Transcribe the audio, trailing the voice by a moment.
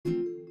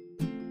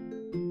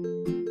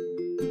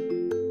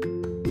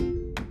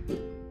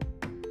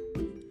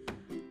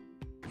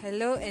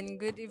Hello and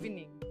good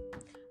evening.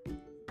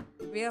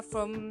 We are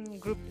from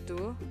Group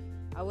 2.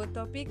 Our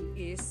topic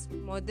is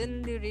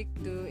modern lyric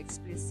to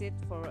explicit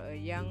for a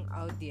young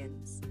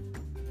audience.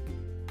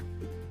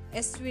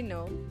 As we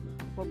know,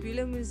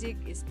 popular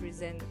music is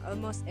present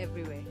almost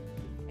everywhere,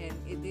 and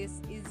it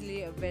is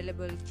easily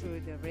available through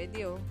the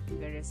radio,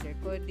 various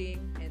recording,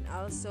 and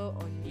also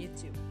on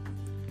YouTube.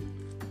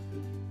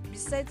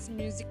 Besides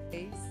music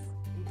plays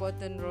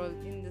important role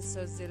in the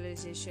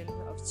socialization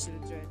of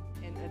children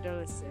and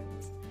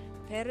adolescents,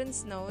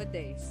 parents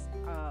nowadays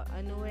are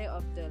unaware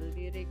of the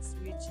lyrics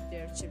which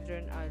their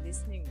children are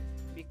listening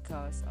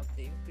because of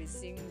the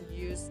increasing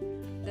use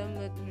of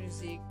download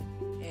music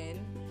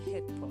and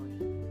headphone.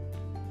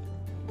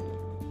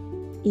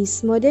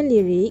 Is modern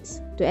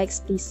lyrics too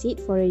explicit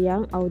for a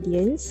young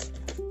audience?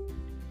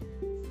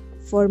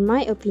 For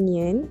my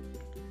opinion,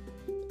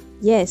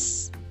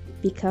 yes,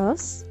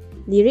 because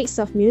lyrics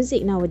of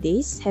music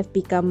nowadays have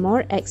become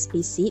more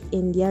explicit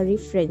in their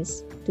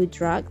reference to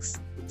drugs,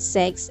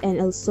 sex, and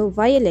also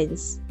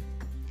violence.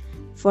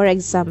 For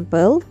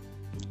example,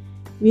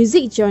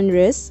 music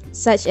genres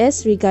such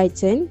as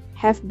reggaeton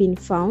have been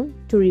found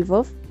to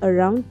revolve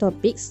around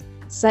topics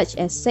such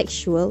as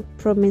sexual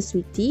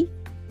promiscuity,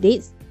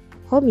 dates,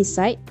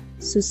 homicide,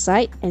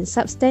 suicide, and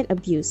substance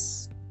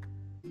abuse.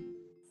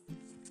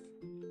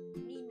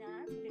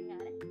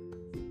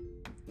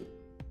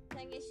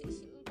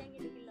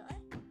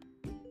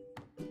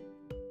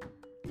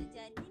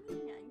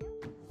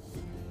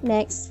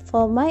 Next,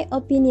 for my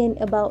opinion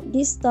about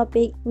this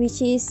topic,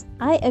 which is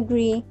I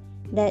agree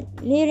that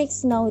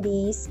lyrics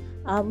nowadays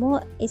are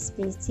more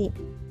explicit.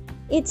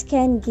 It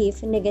can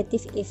give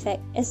negative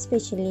effect,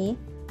 especially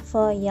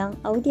for young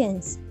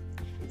audience.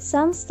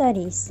 Some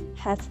studies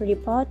have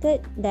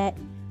reported that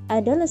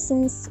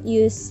adolescents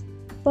use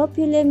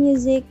popular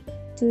music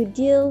to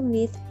deal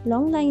with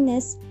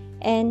loneliness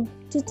and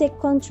to take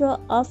control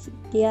of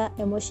their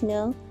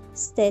emotional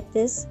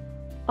status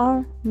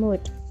or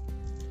mood.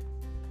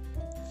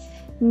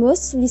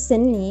 Most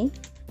recently,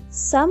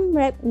 some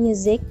rap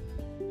music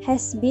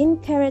has been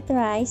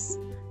characterized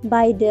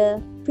by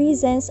the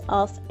presence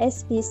of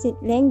explicit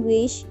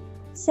language,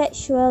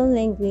 sexual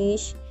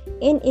language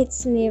in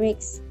its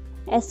lyrics,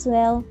 as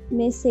well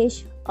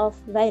message of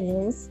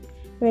violence,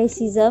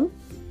 racism,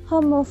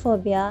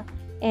 homophobia,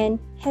 and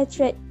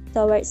hatred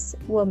towards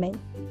women.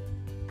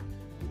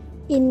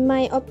 In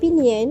my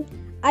opinion,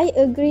 I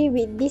agree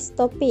with this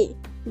topic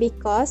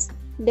because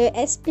the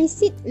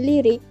explicit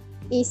lyric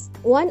is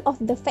one of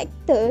the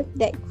factors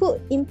that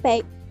could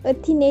impact a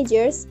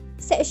teenager's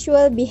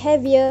sexual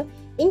behavior,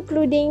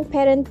 including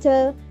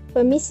parental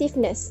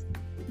permissiveness.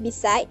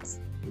 Besides,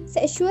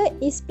 sexual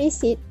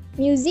explicit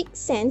music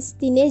sends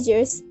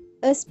teenagers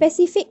a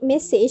specific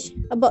message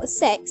about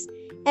sex,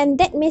 and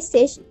that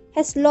message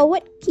has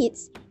lowered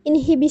kids'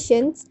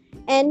 inhibitions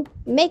and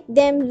make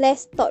them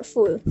less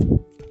thoughtful.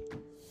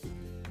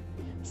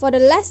 For the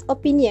last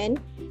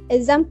opinion,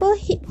 example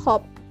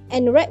hip-hop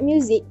and rap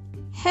music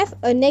have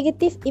a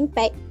negative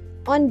impact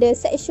on the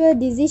sexual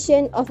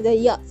decision of the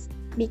youth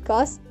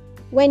because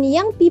when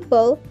young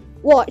people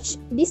watch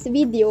this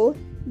video,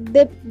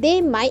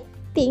 they might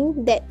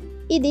think that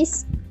it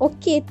is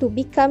okay to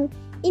become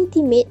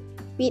intimate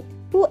with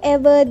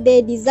whoever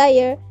they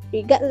desire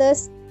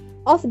regardless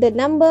of the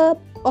number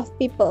of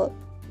people.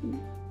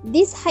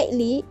 This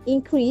highly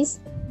increases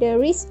the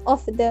risk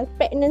of the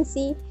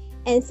pregnancy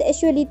and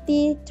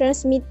sexuality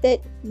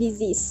transmitted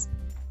disease.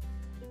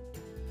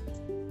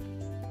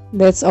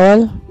 That's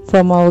all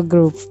from our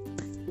group.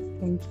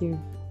 Thank you.